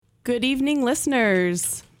Good evening,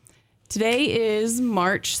 listeners. Today is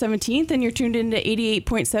March 17th, and you're tuned into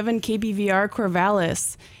 88.7 KBVR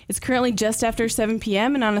Corvallis. It's currently just after 7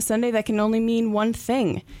 p.m., and on a Sunday, that can only mean one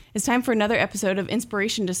thing. It's time for another episode of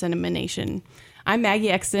Inspiration Dissemination. I'm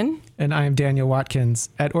Maggie Exton. And I'm Daniel Watkins.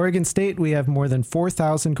 At Oregon State, we have more than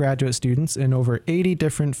 4,000 graduate students in over 80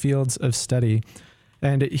 different fields of study.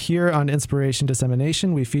 And here on Inspiration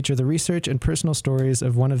Dissemination, we feature the research and personal stories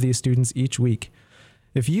of one of these students each week.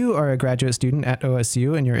 If you are a graduate student at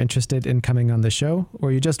OSU and you're interested in coming on the show,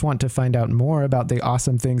 or you just want to find out more about the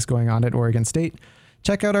awesome things going on at Oregon State,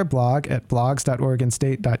 check out our blog at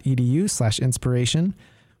blogs.oregonstate.edu/inspiration,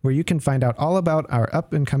 where you can find out all about our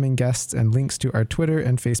up-and-coming guests and links to our Twitter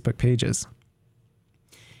and Facebook pages.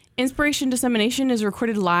 Inspiration Dissemination is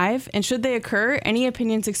recorded live, and should they occur, any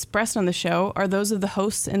opinions expressed on the show are those of the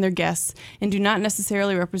hosts and their guests and do not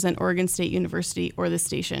necessarily represent Oregon State University or the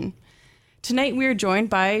station. Tonight, we are joined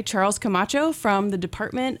by Charles Camacho from the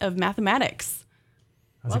Department of Mathematics.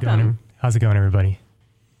 How's it going, everybody?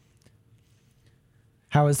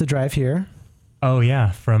 How is the drive here? Oh, yeah.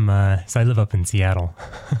 So I live up in Seattle.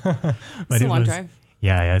 It's a long drive.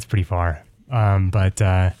 Yeah, it's pretty far. But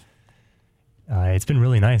it's been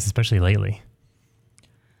really nice, especially lately.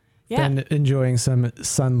 Yeah. Been enjoying some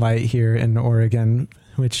sunlight here in Oregon,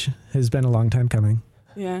 which has been a long time coming.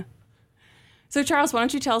 Yeah. So, Charles, why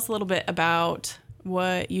don't you tell us a little bit about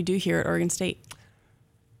what you do here at Oregon State?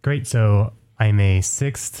 Great. So I'm a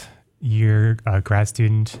sixth year grad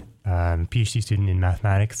student, PhD student in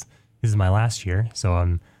mathematics. This is my last year, so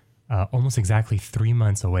I'm almost exactly 3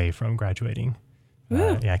 months away from graduating.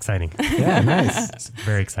 Yeah, exciting. Yeah, nice. It's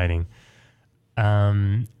very exciting.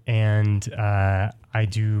 And I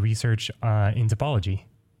do research in topology,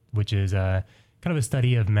 which is kind of a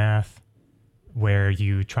study of math where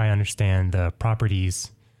you try to understand the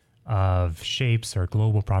properties of shapes or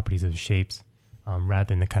global properties of shapes rather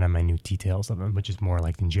than the kind of minute details of them, which is more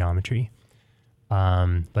like in geometry.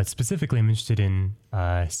 But specifically, I'm interested in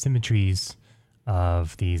symmetries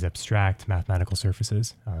of these abstract mathematical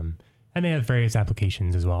surfaces. And they have various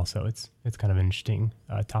applications as well, so it's kind of an interesting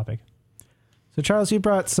topic. So, Charles, you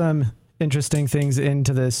brought some interesting things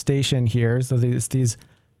into the station here. So these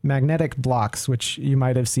magnetic blocks, which you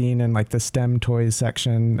might have seen in like the STEM toys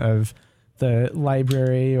section of the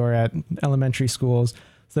library or at elementary schools.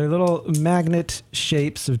 So they're little magnet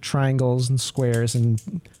shapes of triangles and squares and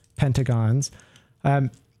pentagons.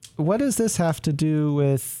 What does this have to do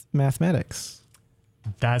with mathematics?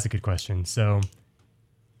 That's a good question. So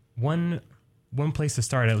one place to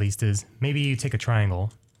start at least is maybe you take a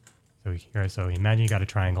triangle. So imagine you got a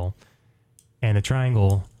triangle, and the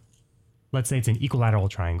triangle, let's say it's an equilateral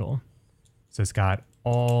triangle. So it's got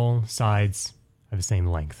all sides have the same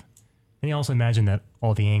length. And you also imagine that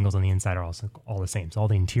all the angles on the inside are also all the same. So all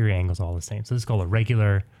the interior angles are all the same. So this is called a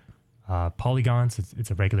regular polygon. So it's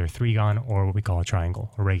a regular three-gon, or what we call a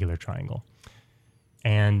triangle, a regular triangle.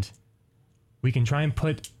 And we can try and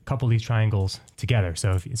put a couple of these triangles together.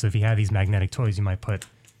 So if you have these magnetic toys, you might put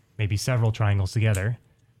maybe several triangles together.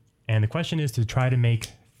 And the question is to try to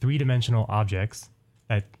make three-dimensional objects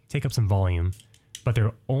that take up some volume, but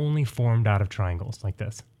they're only formed out of triangles like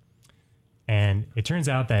this. And it turns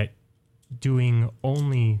out that doing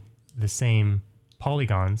only the same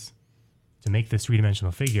polygons to make this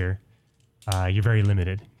three-dimensional figure, you're very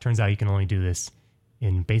limited. Turns out you can only do this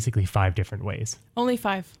in basically 5 different ways. Only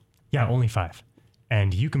 5? Yeah, only 5.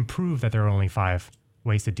 And you can prove that there are only 5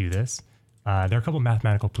 ways to do this. There are a couple of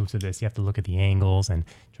mathematical proofs of this. You have to look at the angles and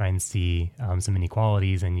try and see some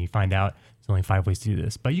inequalities, and you find out there's only 5 ways to do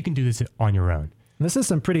this. But you can do this on your own. This is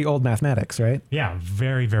some pretty old mathematics, right? Yeah,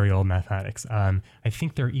 very, very old mathematics. I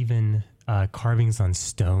think there are even carvings on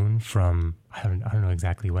stone from, I don't know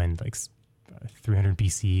exactly when, like 300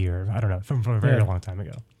 BC or I don't know, from a very long time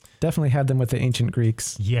ago. Definitely had them with the ancient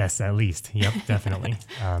Greeks. Yes, at least. Yep, definitely.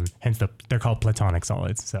 Hence, they're called platonic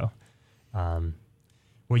solids. So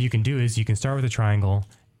what you can do is you can start with a triangle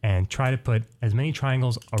and try to put as many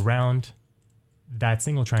triangles around that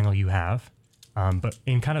single triangle you have, but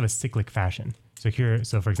in kind of a cyclic fashion. So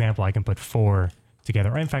for example, I can put 4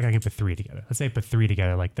 together, or in fact, I can put 3 together. Let's say I put 3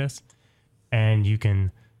 together like this, and you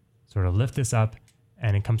can sort of lift this up,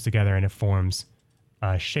 and it comes together, and it forms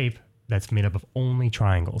a shape that's made up of only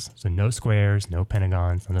triangles. So no squares, no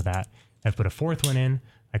pentagons, none of that. I put a 4th one in,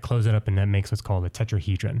 I close it up, and that makes what's called a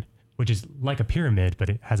tetrahedron, which is like a pyramid, but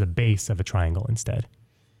it has a base of a triangle instead.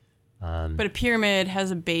 But a pyramid has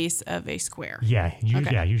a base of a square. Yeah,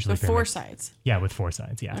 usually. So 4 sides. Yeah, with 4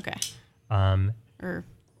 sides, yeah. Okay. Or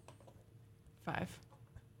 5.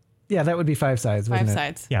 Yeah, that would be 5 sides, wouldn't it? 5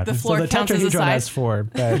 sides. Yeah. The floor so the counts as a tetrahedron side. has 4.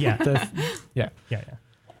 But Yeah. yeah.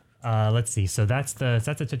 Let's see. So that's the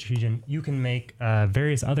tetrahedron. You can make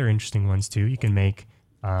various other interesting ones too. You can make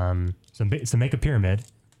so make a pyramid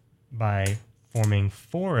by forming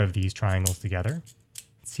 4 of these triangles together.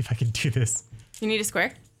 Let's see if I can do this. You need a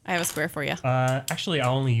square? I have a square for you. Actually,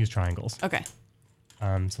 I'll only use triangles. Okay.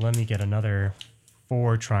 So let me get another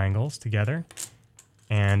 4 triangles together,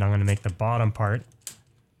 and I'm going to make the bottom part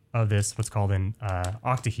of this what's called an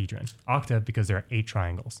octahedron. Octa because there are 8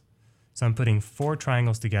 triangles. So I'm putting 4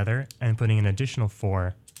 triangles together and putting an additional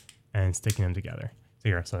 4 and sticking them together. So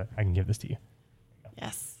here, so I can give this to you.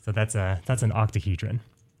 Yes. So that's an octahedron.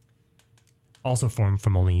 Also formed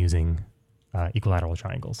from only using equilateral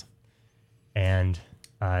triangles. And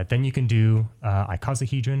then you can do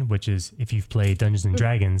icosahedron, which is, if you've played Dungeons and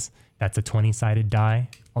Dragons, that's a 20-sided die,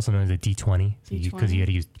 also known as a D20, because you had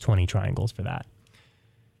to use 20 triangles for that.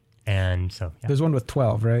 And so, yeah. There's one with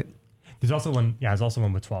 12, right? There's also one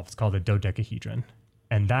with 12. It's called a dodecahedron.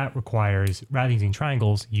 And that requires, rather than using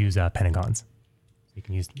triangles, use pentagons. So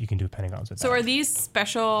you can do pentagons with that. So are these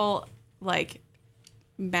special, like,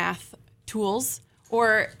 math tools?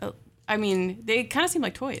 Or, I mean, they kind of seem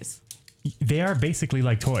like toys. They are basically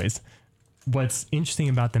like toys. What's interesting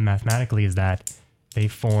about them mathematically is that they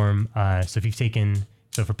form, so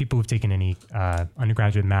for people who've taken any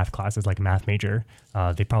undergraduate math classes, like a math major,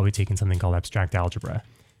 they've probably taken something called abstract algebra.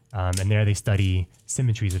 And there they study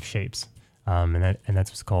symmetries of shapes. And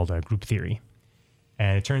that's what's called group theory.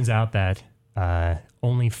 And it turns out that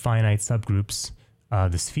only finite subgroups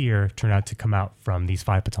of the sphere turn out to come out from these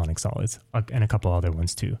 5 Platonic solids, and a couple other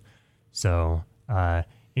ones too. So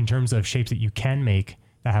in terms of shapes that you can make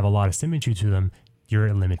that have a lot of symmetry to them,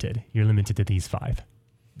 you're limited. You're limited to these 5,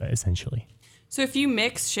 essentially. So if you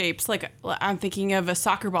mix shapes, like I'm thinking of a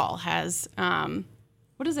soccer ball has,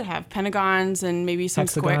 what does it have? Pentagons and maybe some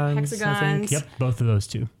hexagons. Yep, both of those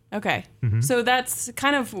too. Okay. Mm-hmm. So that's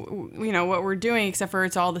kind of, what we're doing, except for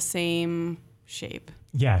it's all the same shape.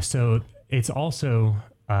 Yeah, so it's also,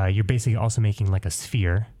 you're basically also making like a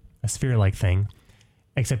sphere-like thing,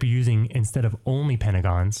 except you're using, instead of only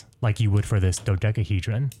pentagons, like you would for this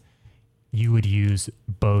dodecahedron, you would use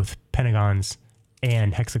both pentagons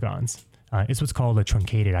and hexagons. It's what's called a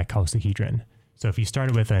truncated icosahedron. So if you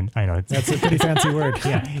started with that's a pretty fancy word.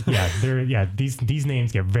 These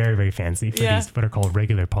names get very, very fancy for these what are called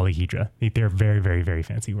regular polyhedra. They're very, very, very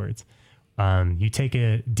fancy words. You take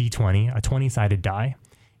a D20, a 20-sided die,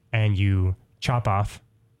 and you chop off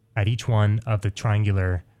at each one of the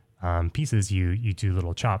triangular pieces. You do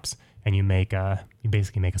little chops, and you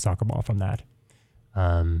basically make a soccer ball from that.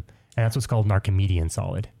 And that's what's called an Archimedean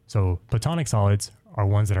solid. So Platonic solids are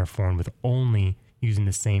ones that are formed with only using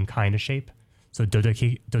the same kind of shape. So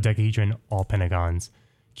dodecahedron, all pentagons.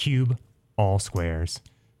 Cube, all squares.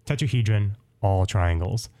 Tetrahedron, all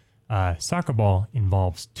triangles. Soccer ball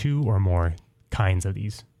involves 2 or more kinds of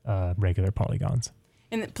these regular polygons.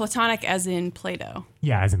 And Platonic as in Plato?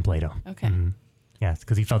 Yeah, as in Plato. Okay. Mm-hmm. Yeah,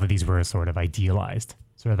 because he felt that these were sort of idealized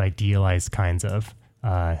kinds of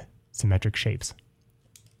symmetric shapes.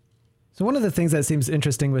 So one of the things that seems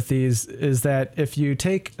interesting with these is that if you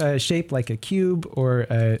take a shape like a cube or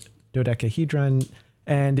a dodecahedron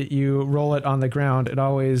and you roll it on the ground, it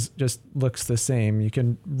always just looks the same. You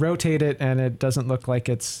can rotate it and it doesn't look like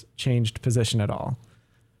it's changed position at all.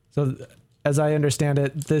 So as I understand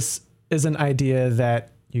it, this is an idea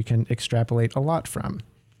that you can extrapolate a lot from.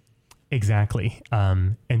 Exactly.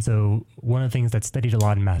 And so one of the things that's studied a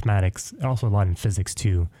lot in mathematics, also a lot in physics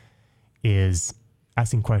too, is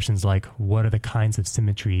asking questions like, what are the kinds of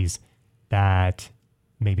symmetries that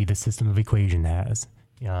maybe the system of equation has?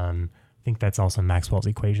 I think that's also Maxwell's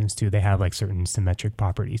equations too. They have like certain symmetric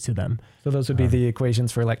properties to them. So those would be the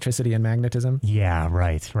equations for electricity and magnetism? Yeah,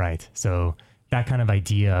 right. So that kind of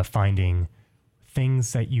idea of finding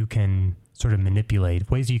things that you can sort of manipulate,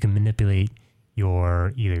 ways you can manipulate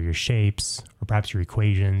either your shapes or perhaps your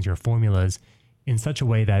equations, your formulas in such a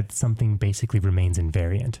way that something basically remains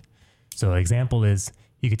invariant. So an example is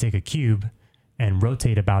you could take a cube and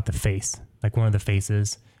rotate about the face, like one of the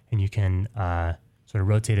faces, and you can sort of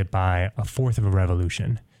rotate it by 1/4 of a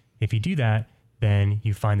revolution. If you do that, then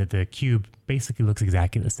you find that the cube basically looks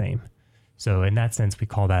exactly the same. So in that sense, we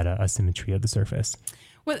call that a symmetry of the surface.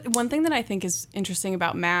 Well, one thing that I think is interesting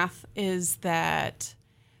about math is that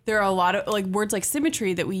there are a lot of words like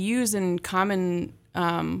symmetry that we use in common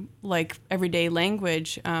like everyday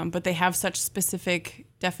language, but they have such specific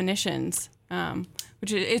definitions,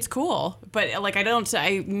 which it's cool. But I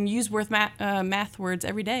use math words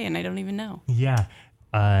every day and I don't even know. Yeah.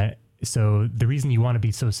 So the reason you want to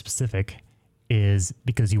be so specific is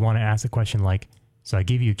because you want to ask a question like, so I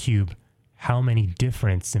give you a cube, how many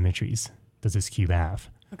different symmetries does this cube have?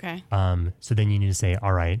 Okay. So then you need to say,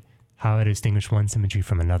 all right, how do I distinguish one symmetry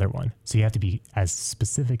from another one? So you have to be as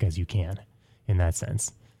specific as you can in that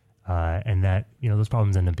sense. And that, those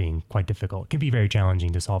problems end up being quite difficult. It can be very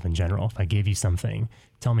challenging to solve in general. If I gave you something,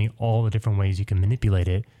 tell me all the different ways you can manipulate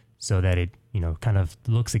it so that it, kind of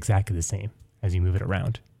looks exactly the same as you move it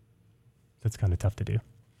around. That's kind of tough to do.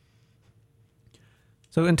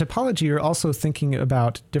 So in topology, you're also thinking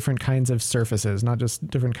about different kinds of surfaces, not just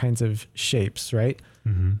different kinds of shapes, right?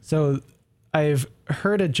 Mm-hmm. So I've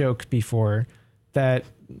heard a joke before that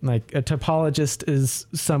like a topologist is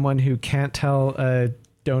someone who can't tell a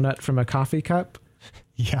donut from a coffee cup.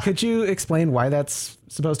 Yeah. Could you explain why that's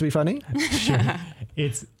supposed to be funny? Sure.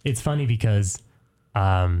 It's funny because,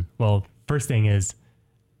 first thing is,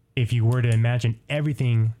 if you were to imagine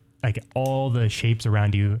everything, like all the shapes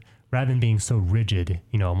around you, rather than being so rigid,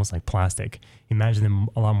 almost like plastic, imagine them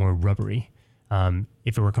a lot more rubbery.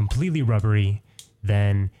 If it were completely rubbery,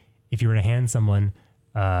 then if you were to hand someone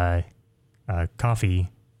coffee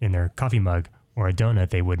in their coffee mug or a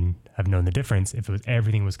donut, they wouldn't have known the difference if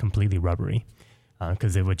everything was completely rubbery,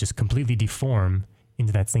 because it would just completely deform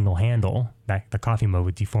into that single handle. That the coffee mug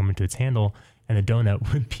would deform into its handle, and the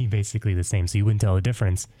donut would be basically the same. So you wouldn't tell the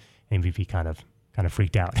difference, and you'd be kind of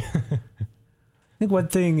freaked out. I think one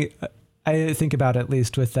thing I think about, at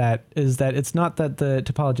least with that, is that it's not that the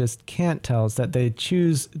topologist can't tell, it's that they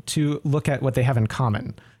choose to look at what they have in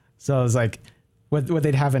common. So it's like what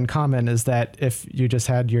they'd have in common is that if you just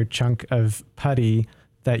had your chunk of putty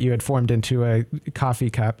that you had formed into a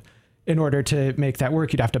coffee cup, in order to make that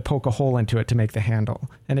work, you'd have to poke a hole into it to make the handle.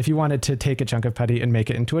 And if you wanted to take a chunk of putty and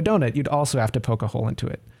make it into a donut, you'd also have to poke a hole into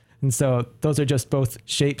it. And so those are just both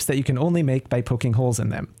shapes that you can only make by poking holes in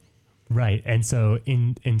them. Right. And so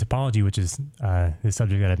in topology, which is the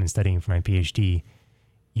subject that I've been studying for my PhD,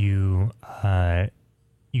 you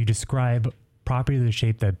describe properties of the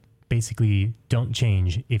shape that basically don't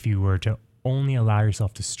change if you were to only allow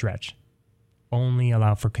yourself to stretch, only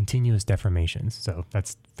allow for continuous deformations. So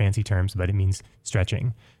that's fancy terms, but it means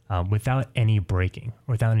stretching without any breaking,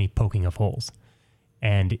 without any poking of holes.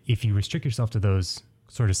 And if you restrict yourself to those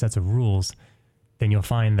sort of sets of rules, then you'll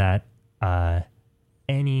find that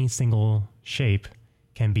any single shape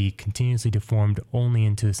can be continuously deformed only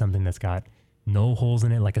into something that's got no holes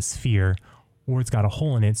in it, like a sphere, or it's got a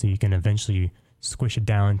hole in it so you can eventually squish it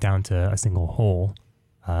down to a single hole,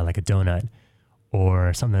 like a donut,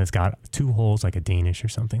 or something that's got two holes, like a Danish or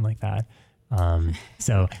something like that.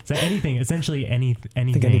 So anything, essentially anything. I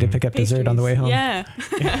think I need to pick up dessert on the way home. Yeah.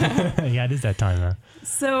 Yeah, it is that time, though.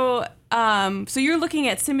 So you're looking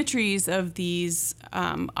at symmetries of these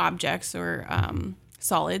objects or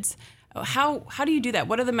solids. How do you do that?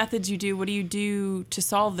 What are the methods you do? What do you do to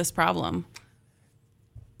solve this problem?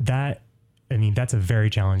 That's a very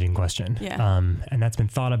challenging question. Yeah. And that's been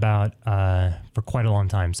thought about for quite a long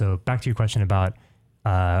time. So back to your question about,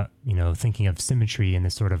 thinking of symmetry in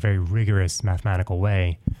this sort of very rigorous mathematical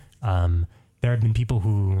way. There have been people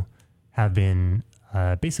who have been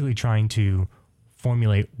basically trying to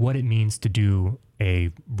formulate what it means to do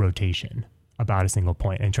a rotation about a single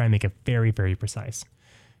point and try and make it very, very precise.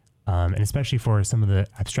 And especially for some of the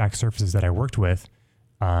abstract surfaces that I worked with,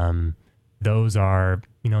 those are,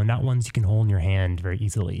 not ones you can hold in your hand very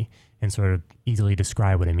easily and sort of easily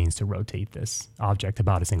describe what it means to rotate this object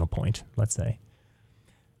about a single point, let's say.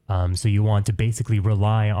 So you want to basically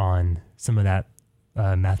rely on some of that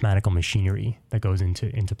mathematical machinery that goes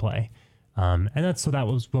into play. And that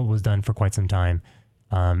was what was done for quite some time.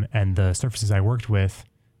 And the surfaces I worked with,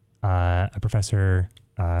 a professor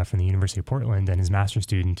from the University of Portland and his master's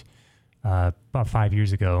student about 5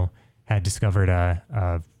 years ago had discovered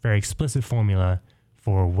a very explicit formula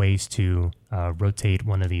for ways to rotate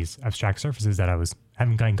one of these abstract surfaces that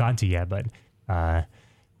haven't gotten to yet, but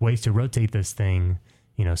ways to rotate this thing,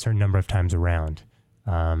 a certain number of times around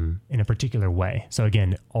in a particular way. So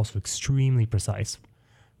again, also extremely precise.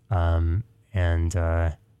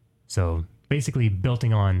 So basically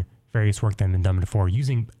building on various work that had been done before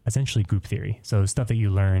using essentially group theory. So stuff that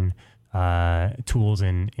you learn, tools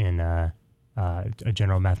in a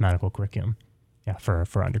general mathematical curriculum,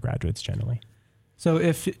 for undergraduates generally. So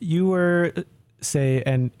if you were, say,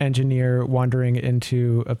 an engineer wandering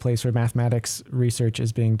into a place where mathematics research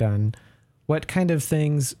is being done, what kind of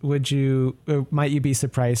things might you be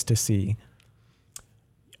surprised to see?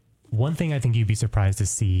 One thing I think you'd be surprised to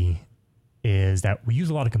see is that we use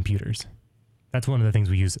a lot of computers. That's one of the things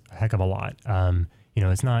we use a heck of a lot.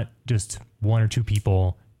 It's not just one or two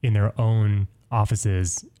people in their own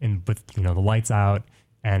offices with the lights out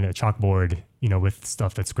and a chalkboard, with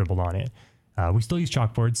stuff that's scribbled on it. We still use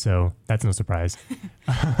chalkboards, so that's no surprise.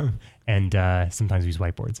 And sometimes we use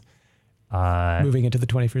whiteboards. Moving into the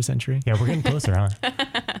 21st century. Yeah, we're getting closer,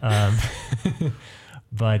 huh?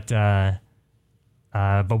 But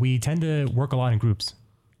we tend to work a lot in groups,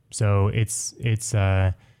 so it's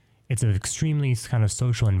an extremely kind of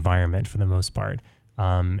social environment for the most part,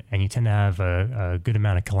 and you tend to have a good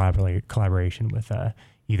amount of collaboration with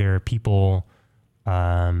either people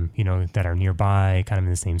that are nearby, kind of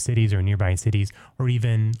in the same cities or nearby cities, or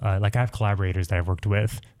even like I have collaborators that I've worked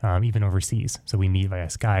with even overseas. So we meet via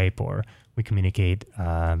Skype or we communicate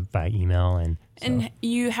by email. And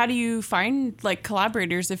how do you find like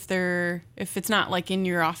collaborators if it's not like in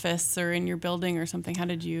your office or in your building or something? How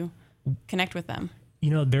did you connect with them?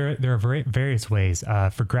 There are various ways.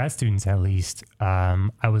 For grad students, at least,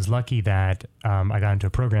 I was lucky that I got into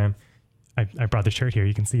a program. I brought the shirt here.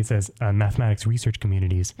 You can see it says Mathematics Research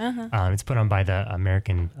Communities. Uh-huh. It's put on by the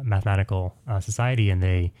American Mathematical Society, and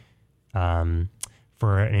they,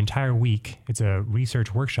 for an entire week, it's a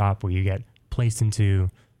research workshop where you get placed into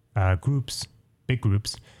big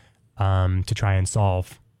groups, to try and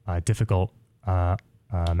solve difficult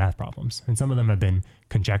math problems. And some of them have been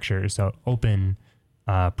conjectures, so open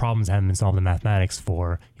problems that haven't been solved in mathematics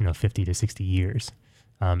for 50 to 60 years.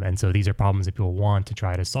 And so these are problems that people want to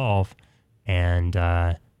try to solve, and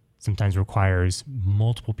sometimes requires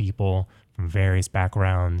multiple people from various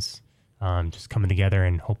backgrounds just coming together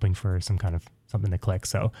and hoping for something to click.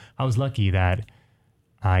 So I was lucky that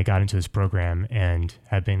I got into this program and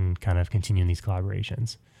have been kind of continuing these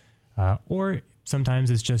collaborations. Or sometimes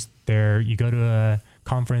it's just you go to a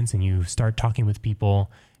conference and you start talking with people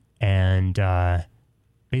and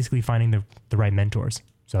basically finding the right mentors.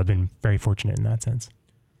 So I've been very fortunate in that sense.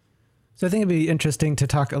 So I think it'd be interesting to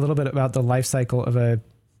talk a little bit about the life cycle of a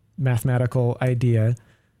mathematical idea.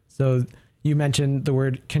 So you mentioned the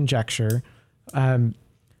word conjecture.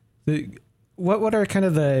 What are kind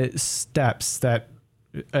of the steps that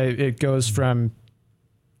it goes from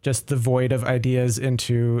just the void of ideas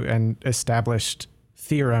into an established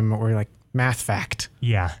theorem or like math fact?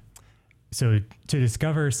 Yeah. So to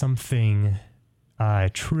discover something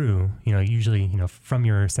true, usually, from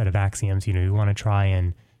your set of axioms, you want to try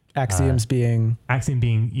and axioms being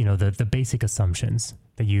the basic assumptions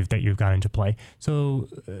that you've got into play. So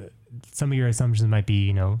some of your assumptions might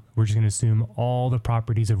be, we're just going to assume all the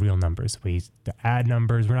properties of real numbers. We add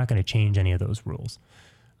numbers. We're not going to change any of those rules.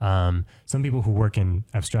 Some people who work in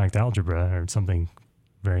abstract algebra or something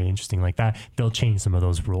very interesting like that, they'll change some of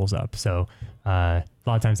those rules up. So a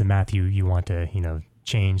lot of times in math, you want to,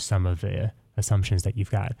 change some of the assumptions that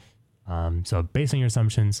you've got. So based on your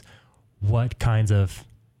assumptions, what kinds of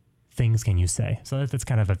things can you say? So that's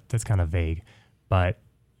kind of vague, but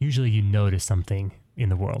usually you notice something in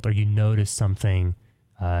the world, or you notice something,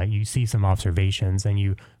 you see some observations and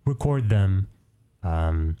you record them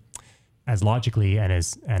as logically and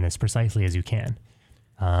as precisely as you can.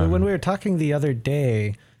 But when we were talking the other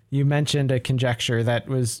day, you mentioned a conjecture that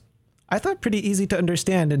was, I thought, pretty easy to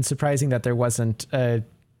understand, and surprising that there wasn't a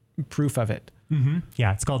proof of it. Mm-hmm.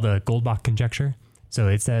 Yeah, it's called the Goldbach conjecture. So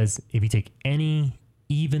it says if you take any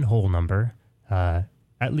even whole number,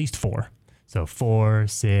 at least 4, so 4,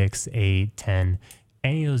 6, 8, 10,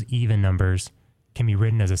 any of those even numbers can be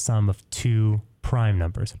written as a sum of 2 prime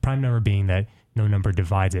numbers. A prime number being that no number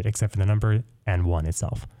divides it except for the number and 1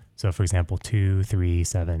 itself. So for example, 2, 3,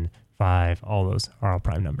 7, 5, all those are all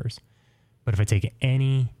prime numbers. But if I take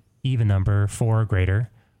any even number, 4 or greater,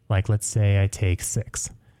 like let's say I take 6.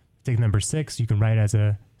 Take number 6, you can write it as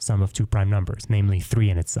a sum of 2 prime numbers, namely 3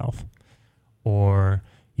 in itself. Or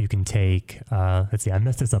you can take, let's see, I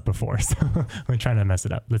messed this up before, so I'm trying to mess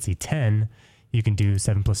it up. Let's see, 10, you can do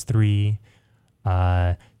 7 plus 3.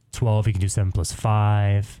 12, you can do 7 plus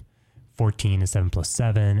 5. 14 is 7 plus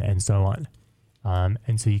 7, and so on.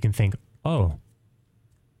 And so you can think, oh,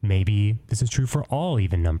 maybe this is true for all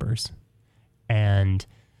even numbers. And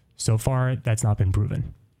so far, that's not been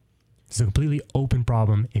proven. It's a completely open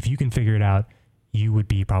problem. If you can figure it out, you would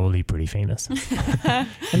be probably pretty famous. And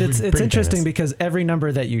it's interesting because every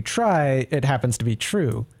number that you try, it happens to be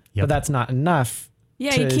true. Yep. But that's not enough.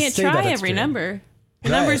 Yeah, you can't try every number. The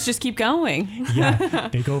numbers just keep going. Yeah,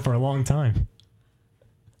 they go for a long time.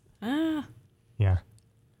 Yeah.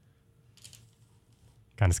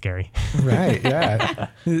 Kind of scary. Right, yeah.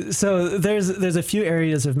 So there's a few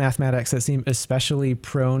areas of mathematics that seem especially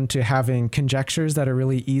prone to having conjectures that are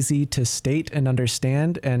really easy to state and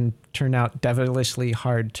understand and turn out devilishly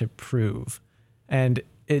hard to prove. And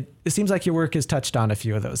it seems like your work has touched on a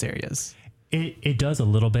few of those areas. It does a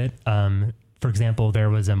little bit. For example,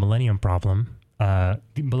 there was a Millennium problem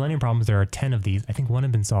the Millennium Problems, there are 10 of these. I think one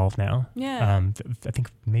have been solved now. Yeah. I think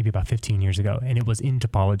maybe about 15 years ago, and it was in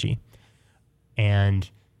topology. And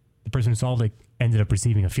the person who solved it ended up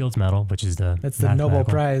receiving a Fields Medal, which is that's the Nobel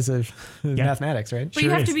Prize of mathematics, right? But you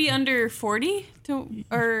have to be under 40 to,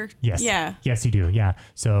 or yes, yeah, yes, you do, yeah.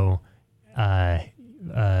 So, a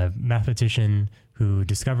mathematician who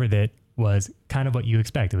discovered that was kind of what you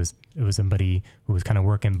expect. It was somebody who was kind of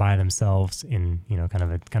working by themselves in, kind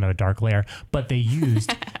of a dark lair. But they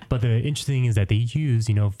used, but the interesting thing is that they used,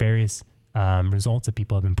 various results that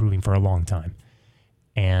people have been proving for a long time,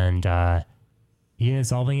 and he ended up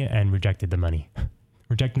solving it and rejected the money,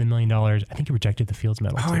 rejected the $1 million. I think he rejected the Fields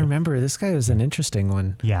Medal. Oh, too. I remember. This guy was an interesting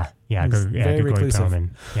one. Yeah, very Grigori reclusive. Perelman.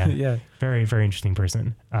 Yeah, Yeah. very, very interesting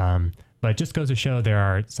person. But it just goes to show there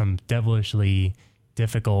are some devilishly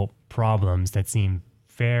difficult problems that seem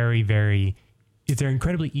very, very, they're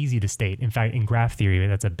incredibly easy to state. In fact, in graph theory,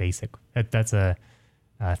 that's a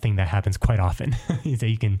thing that happens quite often, is that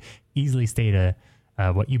you can easily state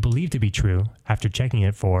what you believe to be true after checking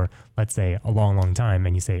it for, let's say, a long, long time,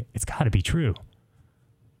 and you say, it's got to be true.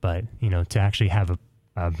 But, to actually have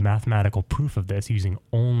a mathematical proof of this using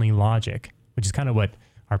only logic, which is kind of what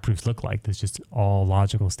our proofs look like. There's just all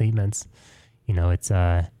logical statements. It's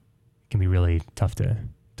it can be really tough to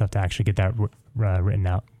actually get that written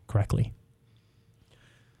out correctly.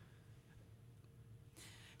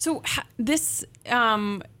 So this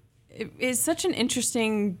is such an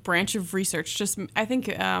interesting branch of research. Just I think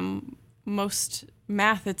most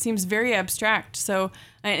math, it seems very abstract. So,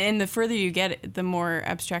 and the further you get it, the more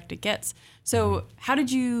abstract it gets. So how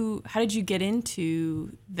did you get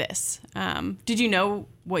into this? Did you know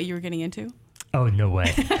what you were getting into? Oh, no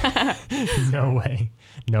way. No way.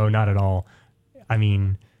 No, not at all. I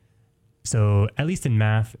mean, so at least in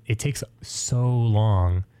math, it takes so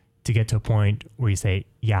long to get to a point where you say,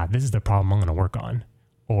 yeah, this is the problem I'm going to work on,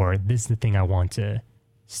 or this is the thing I want to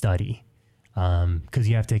study. Because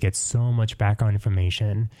you have to get so much background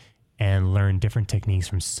information and learn different techniques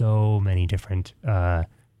from so many different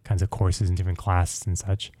kinds of courses and different classes and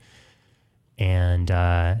such. And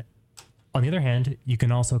on the other hand, you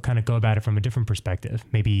can also kind of go about it from a different perspective.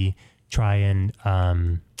 Maybe try and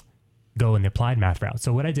go in the applied math route.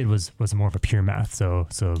 So what I did was more of a pure math, so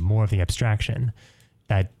more of the abstraction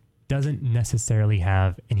that doesn't necessarily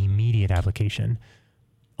have an immediate application.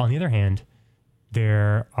 On the other hand,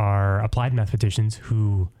 there are applied mathematicians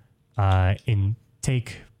who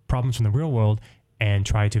take problems from the real world and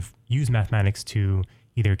try to use mathematics to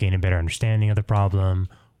either gain a better understanding of the problem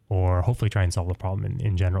or hopefully try and solve the problem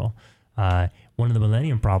in general. One of the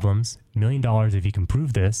Millennium Problems, $1 million if you can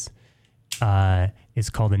prove this, is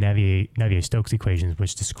called the Navier-Stokes equations,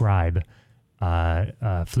 which describe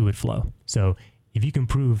fluid flow. So if you can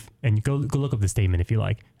prove, and go look up the statement if you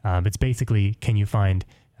like, it's basically, can you find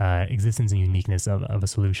existence and uniqueness of a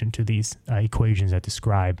solution to these equations that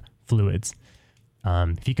describe fluids?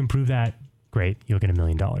 If you can prove that, great, you'll get $1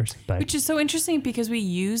 million. But which is so interesting because we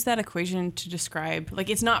use that equation to describe, like,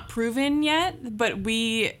 it's not proven yet, but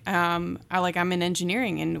I'm in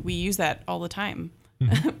engineering and we use that all the time.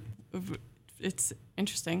 Mm-hmm. It's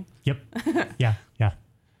interesting. Yep.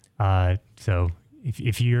 Yeah. So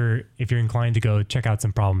if you're inclined to go check out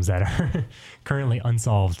some problems that are currently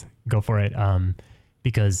unsolved, go for it.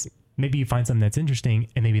 Because maybe you find something that's interesting,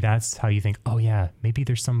 and maybe that's how you think, oh yeah, maybe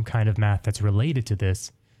there's some kind of math that's related to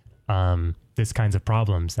this kinds of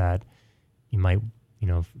problems that you might,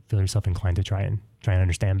 feel yourself inclined to try and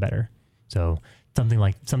understand better. So something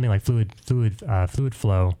like fluid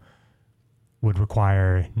flow would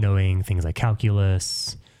require knowing things like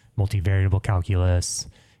calculus, multivariable calculus,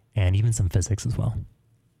 and even some physics as well.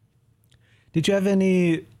 Did you have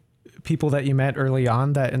any people that you met early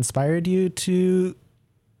on that inspired you to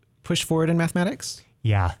push forward in mathematics?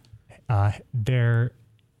 Yeah.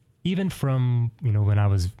 Even from, when I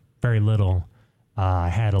was very little, I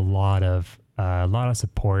had a lot of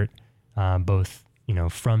support, both,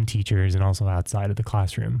 from teachers and also outside of the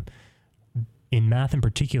classroom. In math in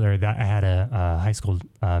particular, that I had a high school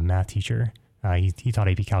math teacher. He taught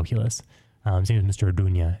AP calculus. His name was Mr.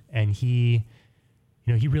 Orduña, and he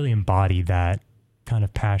really embodied that kind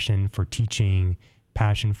of passion for teaching,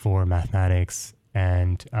 passion for mathematics,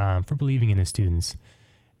 and for believing in his students.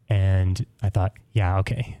 And I thought, yeah,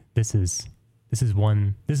 okay, this is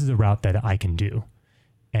a route that I can do,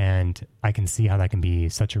 and I can see how that can be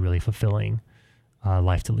such a really fulfilling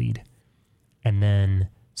life to lead. And then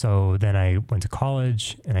I went to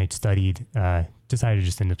college and I studied, decided to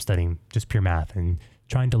just end up studying just pure math and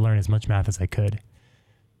trying to learn as much math as I could.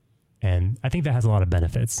 And I think that has a lot of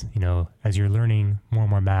benefits. As you're learning more and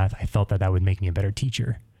more math, I felt that would make me a better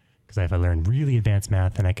teacher, because if I learn really advanced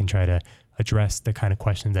math, then I can try to address the kind of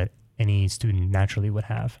questions that any student naturally would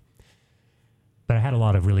have. But I had a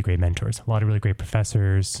lot of really great mentors, a lot of really great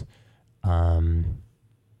professors, and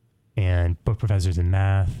both professors in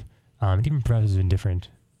math, and even professors in different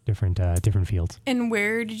fields. And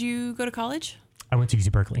where did you go to college? I went to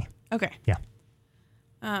UC Berkeley. Okay. Yeah.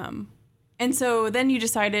 And so then you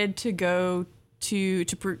decided to go to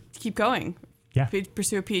keep going. Yeah.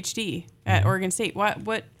 Pursue a PhD at Oregon State.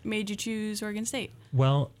 What made you choose Oregon State?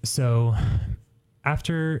 Well, so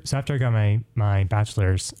after I got my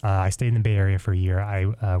bachelor's, I stayed in the Bay Area for a year.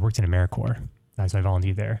 I worked in AmeriCorps, so I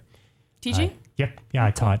volunteered there. Teaching? Yep. Yeah,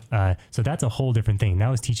 I taught. So that's a whole different thing. That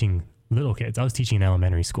was teaching little kids. I was teaching in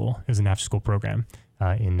elementary school. It was an after school program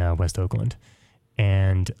in West Oakland.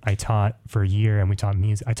 And I taught for a year, and we taught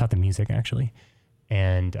music. I taught them music, actually.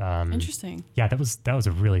 And Interesting. Yeah, that was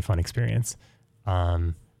a really fun experience.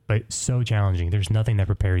 But so challenging. There's nothing that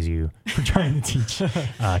prepares you for trying to teach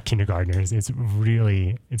kindergartners. It's a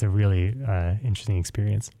really interesting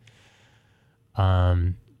experience.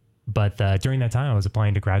 But during that time, I was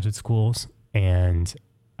applying to graduate schools, and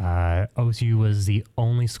OSU was the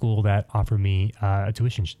only school that offered me a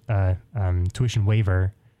tuition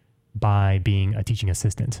waiver by being a teaching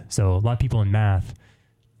assistant. So a lot of people in math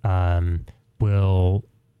will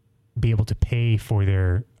be able to pay for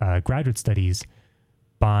their graduate studies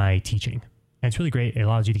by teaching. And it's really great. It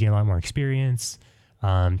allows you to get a lot more experience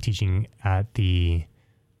teaching at the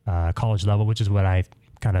college level, which is what I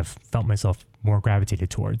kind of felt myself more gravitated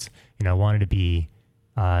towards. I wanted to be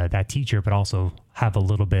that teacher, but also have a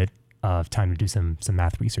little bit of time to do some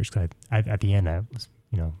math research. Because at the end, I was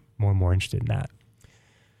more and more interested in that.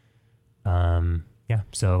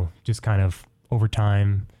 So just kind of over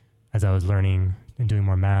time, as I was learning and doing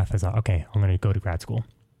more math, I thought, okay, I'm going to go to grad school.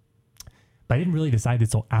 But I didn't really decide this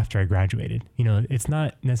until after I graduated. It's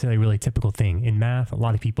not necessarily a really typical thing. In math, a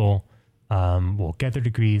lot of people will get their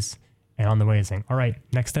degrees and on the way saying, all right,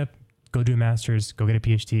 next step, go do a master's, go get a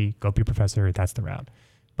PhD, go be a professor. That's the route.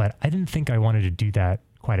 But I didn't think I wanted to do that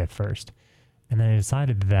quite at first. And then I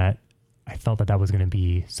decided that I felt that was going to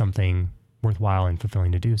be something worthwhile and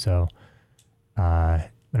fulfilling to do. So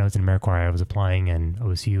when I was in AmeriCorps, I was applying, and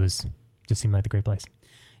OSU just seemed like the great place.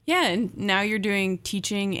 Yeah, and now you're doing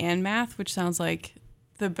teaching and math, which sounds like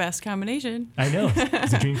the best combination. I know.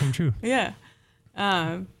 It's a dream come true. Yeah.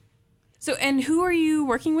 So, and who are you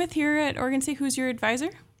working with here at Oregon State? Who's your advisor?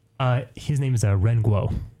 His name is Ren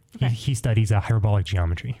Guo. Okay. He studies hyperbolic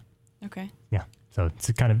geometry. Okay. Yeah. So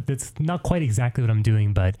it's not quite exactly what I'm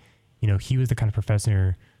doing, but he was the kind of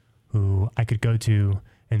professor who I could go to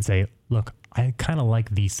and say, look, I kind of like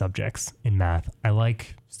these subjects in math. I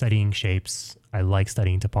like studying shapes. I like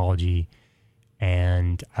studying topology,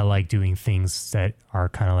 and I like doing things that are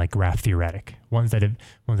kind of like graph theoretic, ones that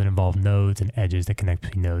involve nodes and edges that connect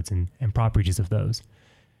between nodes and properties of those.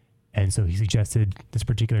 And so he suggested this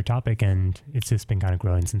particular topic, and it's just been kind of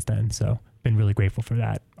growing since then. So been really grateful for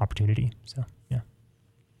that opportunity. So, yeah.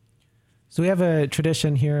 So we have a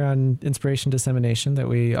tradition here on Inspiration Dissemination that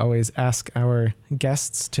we always ask our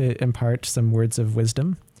guests to impart some words of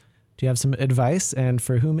wisdom. Do you have some advice, and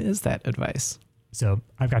for whom is that advice? So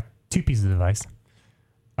I've got two pieces of advice.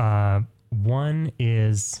 One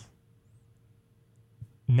is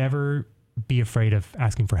never be afraid of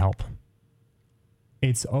asking for help.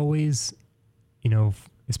 It's always,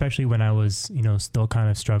 especially when I was, still kind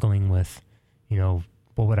of struggling with,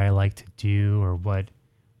 what would I like to do, or what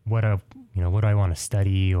do I want to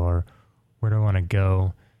study, or where do I want to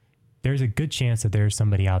go? There's a good chance that there's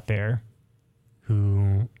somebody out there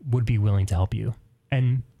who would be willing to help you.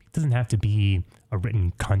 And it doesn't have to be a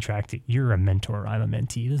written contract. You're a mentor, I'm a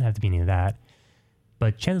mentee. It doesn't have to be any of that.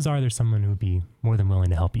 But chances are there's someone who would be more than willing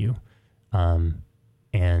to help you.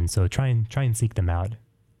 And so try and seek them out.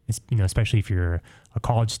 It's, especially if you're a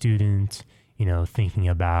college student, thinking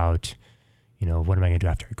about, what am I going to do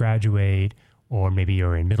after I graduate? Or maybe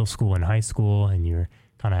you're in middle school and high school and you're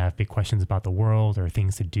kind of have big questions about the world or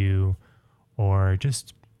things to do, or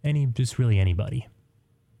just really anybody.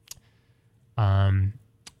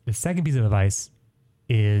 The second piece of advice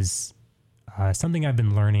is something I've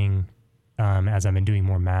been learning as I've been doing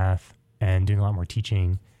more math and doing a lot more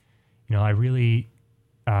teaching. I really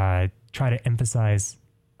try to emphasize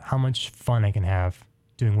how much fun I can have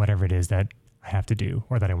doing whatever it is that I have to do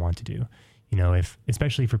or that I want to do.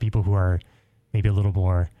 Especially for people who are maybe a little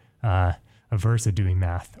more averse to doing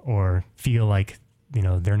math, or feel like,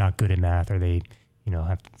 they're not good at math, or they,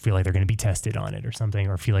 feel like they're going to be tested on it or something,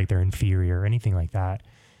 or feel like they're inferior or anything like that.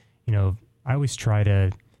 I always try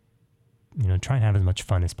to, try and have as much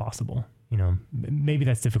fun as possible. Maybe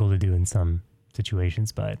that's difficult to do in some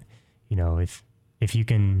situations, but you know, if you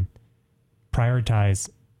can prioritize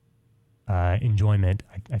enjoyment,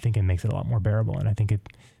 I think it makes it a lot more bearable, and I think it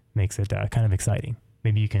makes it kind of exciting.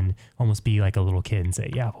 Maybe you can almost be like a little kid and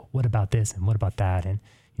say, yeah, well, what about this and what about that, and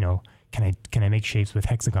you know, can I make shapes with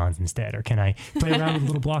hexagons instead, or can I play around with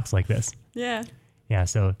little blocks like this? Yeah. Yeah,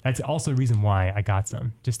 so that's also a reason why I got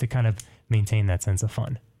some, just to kind of maintain that sense of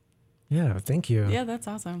fun. Yeah, thank you. Yeah, that's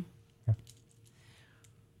awesome. Yeah.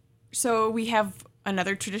 So we have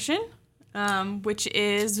another tradition, which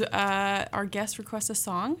is our guest requests a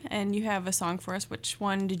song, and you have a song for us. Which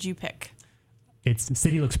one did you pick? It's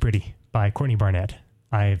City Looks Pretty by Courtney Barnett.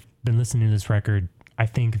 I've been listening to this record, I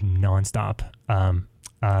think, nonstop.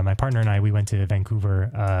 My partner and I, we went to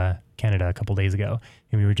Vancouver, Canada a couple days ago,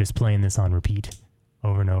 and we were just playing this on repeat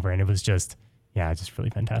over and over, and it was just really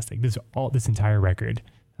fantastic. This entire record,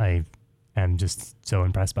 I am just so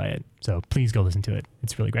impressed by it. So please go listen to it.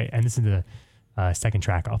 It's really great. And this is the second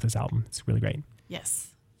track off this album. It's really great. Yes.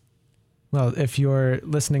 Well, if you're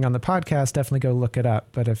listening on the podcast, definitely go look it up.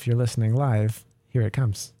 But if you're listening live, here it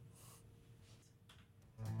comes.